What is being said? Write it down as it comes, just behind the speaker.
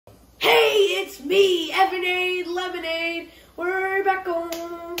it's me, Evanade, Lemonade. We're back home.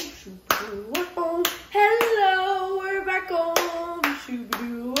 Hello, we're back home.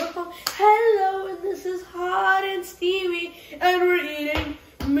 Hello, and this is hot and steamy, and we're eating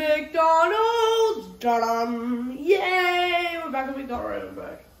McDonald's. Da-dum. Yay! We're back at McDonald's. All right, I'm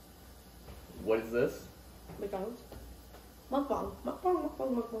back. What is this? McDonald's. Mukbang.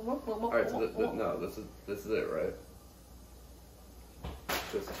 All right, so no, this is it, right?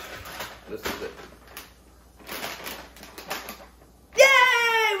 This is it.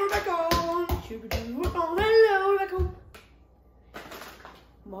 Yay! We're back on. Hello, we're back on.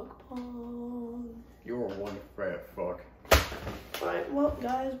 Mukbang. You're one fat fuck. Alright, well,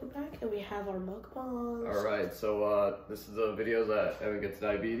 guys, we're back and we have our mukbangs. Alright, so this is a video that Evan gets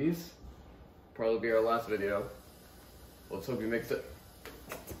diabetes. Probably be our last video. Let's hope he makes it.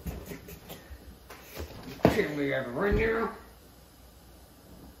 Can we have a run now?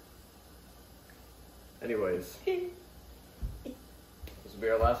 Anyways, this will be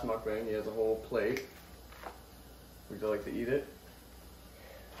our last mukbang. He has a whole plate. Would you like to eat it?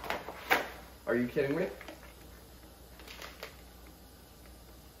 Are you kidding me?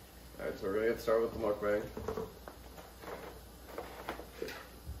 Alright, so we're gonna get started with the mukbang.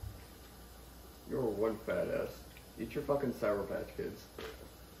 You're one fat ass. Eat your fucking Sour Patch Kids.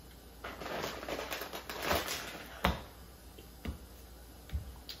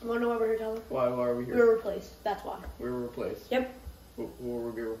 You wanna know why we're here, Tyler? Why are we here? We were replaced, that's why. We were replaced? Yep. Who will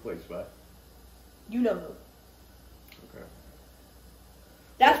we be replaced by? You know who. Okay.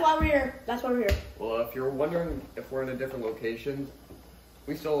 That's why we're here. That's why we're here. Well, if you're wondering if we're in a different location,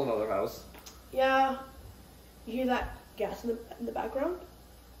 we stole another house. Yeah. You hear that gas in the background?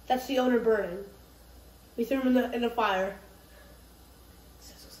 That's the owner burning. We threw him in the fire.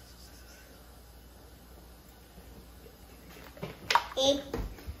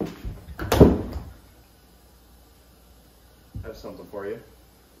 I have something for you.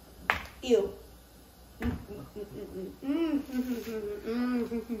 Ew. Ring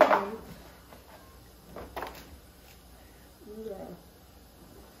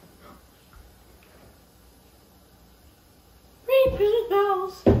prison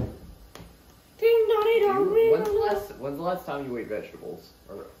bells. Ding donny dong. When's the last time you ate vegetables?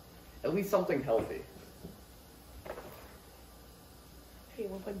 Or at least something healthy? Hey, you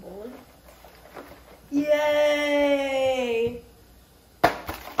wanna play bowling? Yay!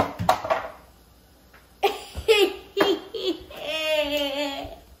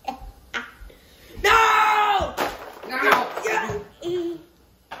 No! No!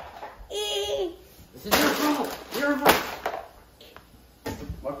 This is your fault! Your fault!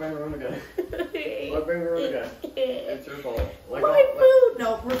 Mukbang ruined again. Mukbang ruined again. It's your fault. Like, my food! No,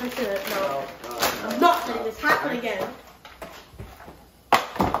 we're fixing it. No. I'm not letting this happen again.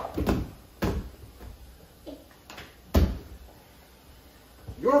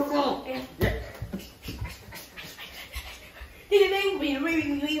 Your fault!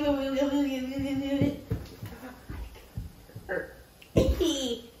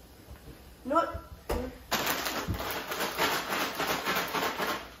 Not.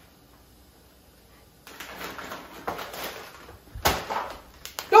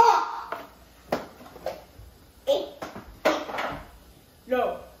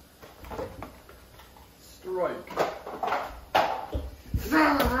 No. Strike. No.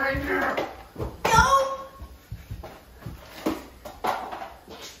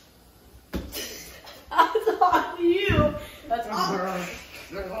 That's on you. That's on.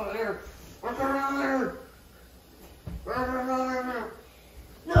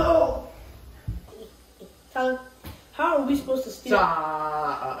 No. Tyler, how are we supposed to steal?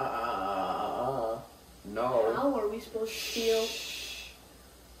 No. How are we supposed to steal?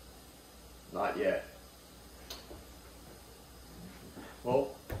 Not yet.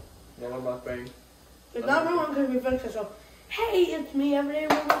 Well, no more mukbang. It's not wrong because we fixed it. So, hey, it's me every day.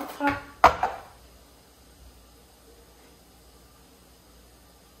 We're gonna talk.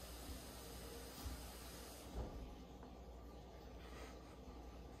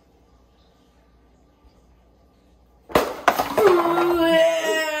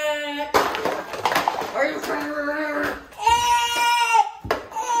 Are you trying to remember?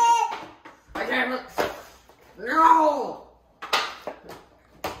 I can't look. No!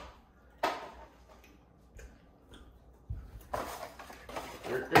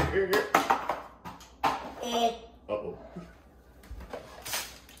 Uh-oh.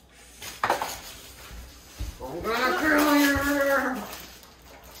 I'm gonna kill you!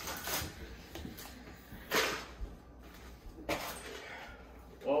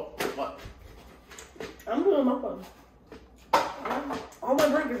 Well, what? I'm doing my one. All my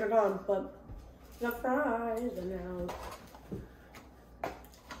burgers are gone, but The fries are now.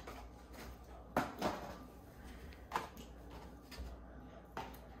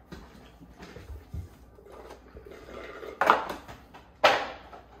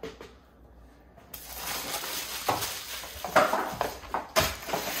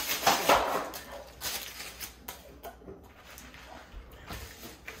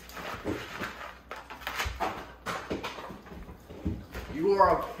 You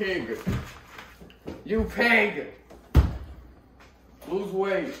are a pig. You pig. Lose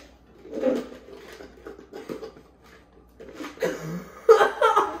weight.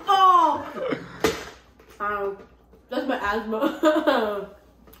 Oh! Ow. That's my asthma.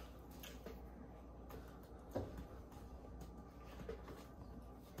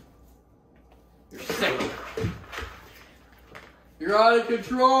 You're sick. You're out of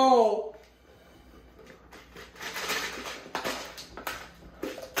control.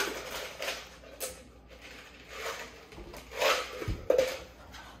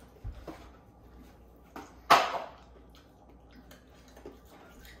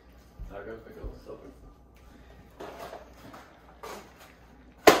 I gotta pick up something.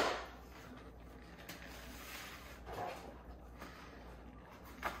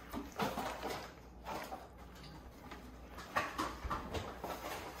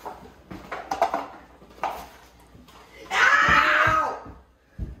 Ow!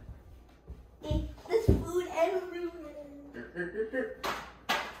 Eat this food everywhere.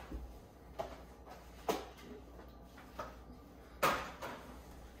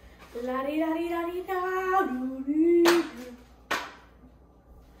 La di da di da di da do di.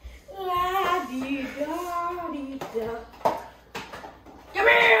 La di da di da. Come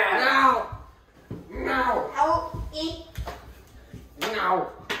here! No! No! I'll eat.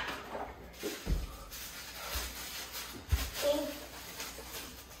 No!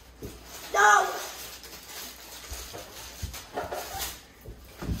 No!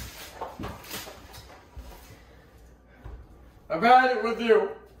 I've had it with you.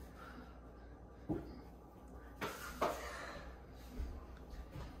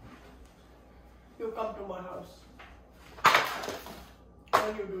 You come to my house.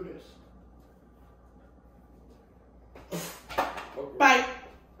 When you do this. Bye.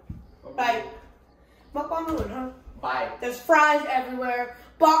 Bye. Mukbang, huh? Bye. There's fries everywhere,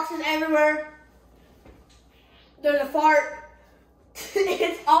 boxes everywhere. There's a fart.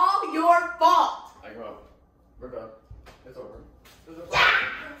 It's all your fault. I go up. We're done. It's over.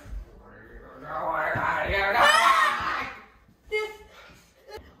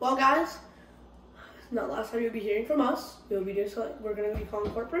 Well, guys, it's not the last time you'll be hearing from us. We're gonna be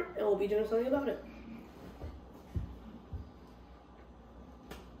calling corporate, and we'll be doing something about it.